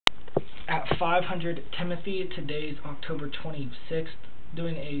at 500 Timothy. Today's October 26th.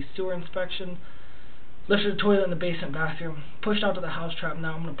 Doing a sewer inspection. Lifted the toilet in the basement bathroom. Pushed out to the house trap.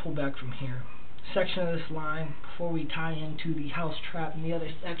 Now I'm going to pull back from here. Section of this line, before we tie into the house trap and the other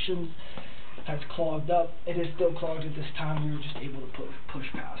sections, has clogged up. It is still clogged at this time. We were just able to push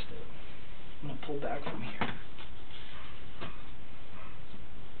past it. I'm going to pull back from here.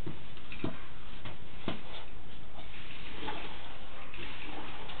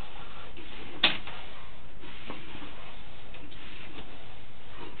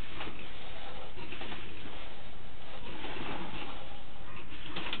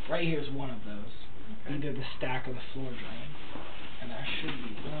 Right here is one of those. Okay. Either the stack or the floor drain. And there should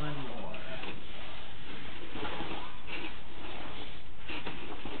be one more.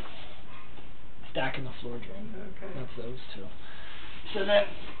 Stack and the floor drain. Okay. That's those two. So then,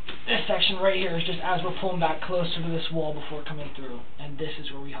 this section right here is just as we're pulling back closer to this wall before coming through. And this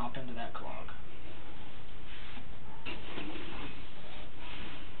is where we hop into that clog.